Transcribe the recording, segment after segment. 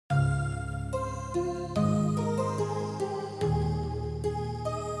My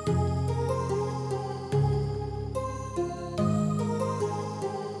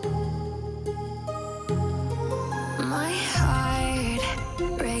heart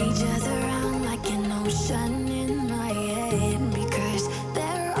rages around like an ocean in my head, because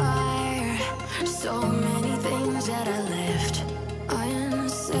there are so many things that I left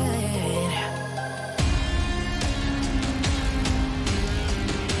unsaid.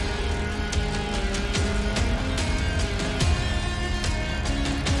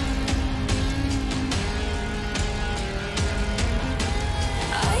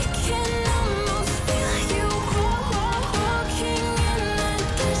 I can almost feel you walking in the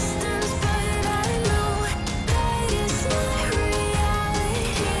distance, but I know that it's not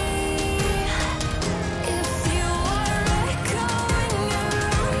reality. If you are echoing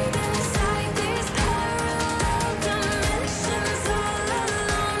around inside these parallel dimensions all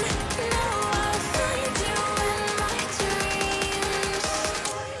alone, now I'll find you in my dreams.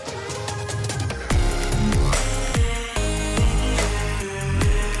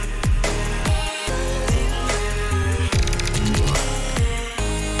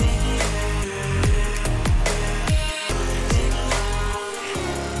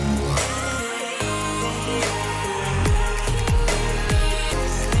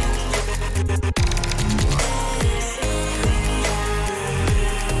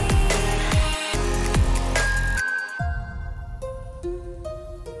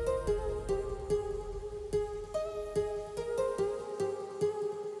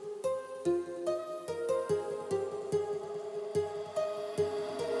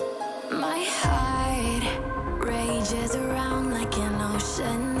 My heart rages around like an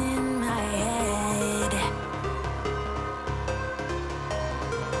ocean in my head.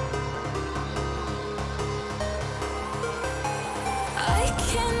 I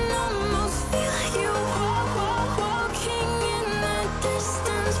can almost feel you walking in the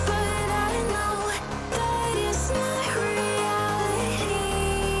distance, but I know that it's not reality.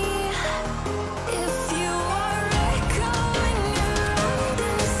 If you are echoing around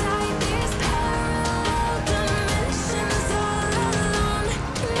inside these parallel dimensions all alone,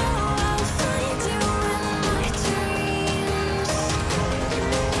 now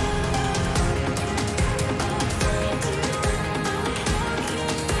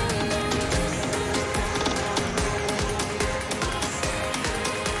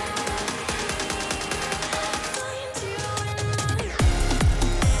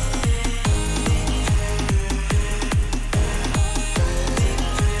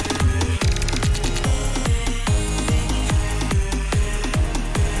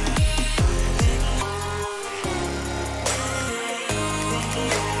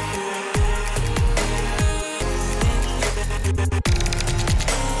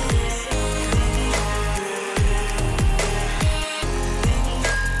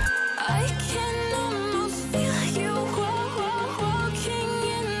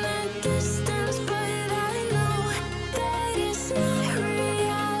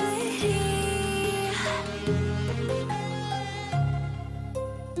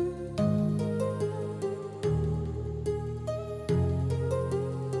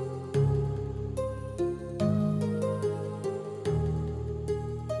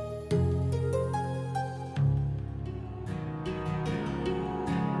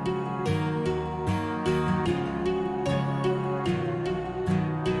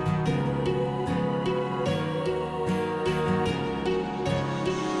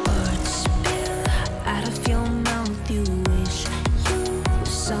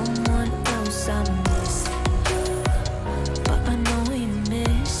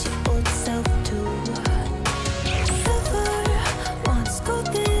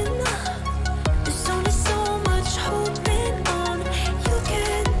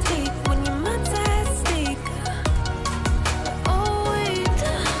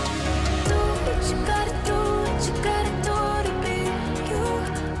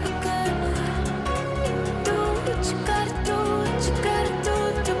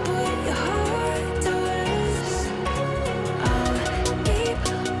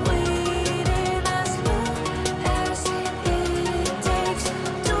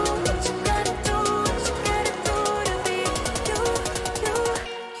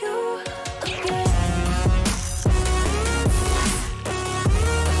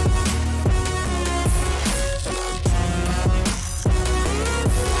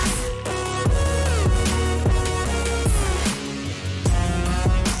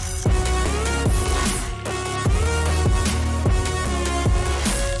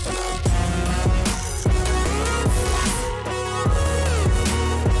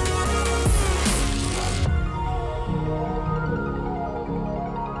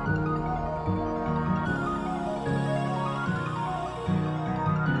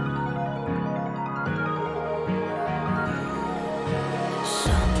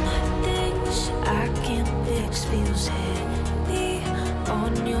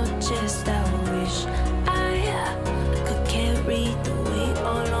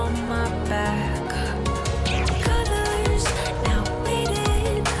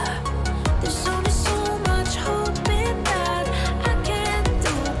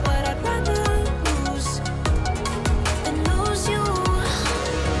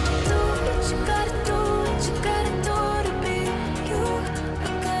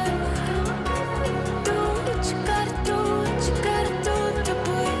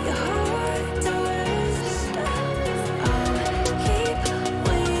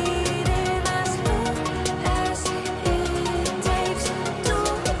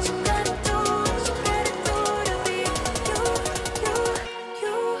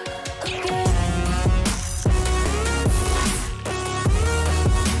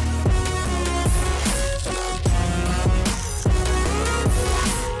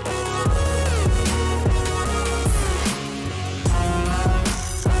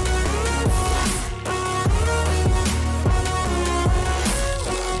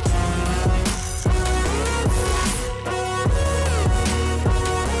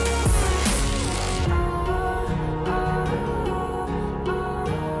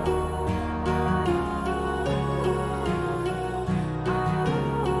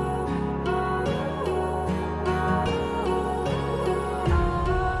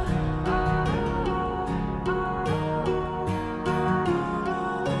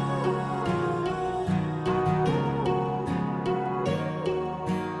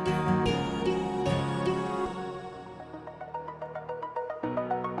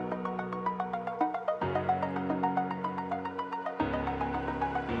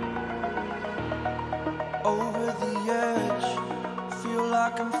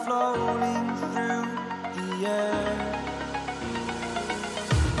like I'm floating through the air.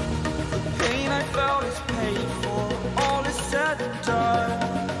 The pain I felt is paid for, all is said and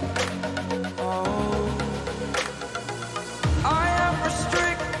done. Oh, I am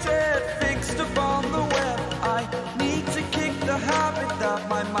restricted, fixed upon the web. I need to kick the habit that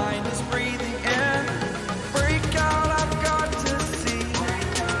my mind is breathing in. Break out, I've got to see.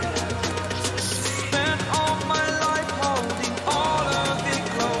 Spent all my life holding all of it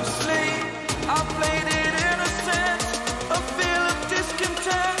closely. I played it innocent, a feel of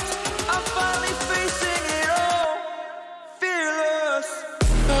discontent. I'm finally facing it all, fearless.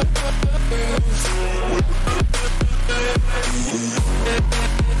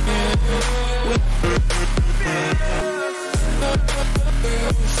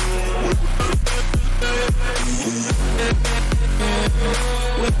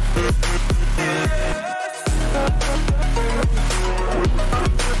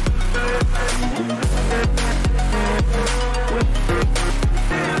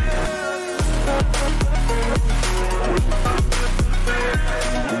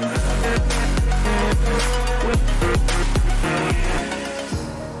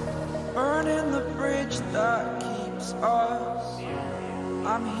 Burning the bridge that keeps us.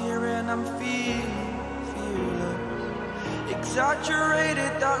 I'm here and I'm feeling fearless.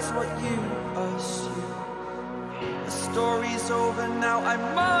 Exaggerated, that's what you assume. The story's over now, I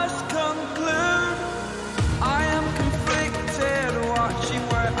must conclude. I am conflicted, watching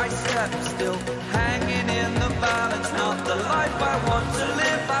where I step still, hanging in the balance. Not the life I want to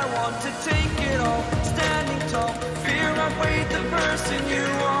live, I want to take it all. Standing tall, fear I've weighed the person you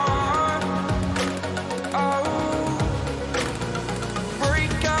are.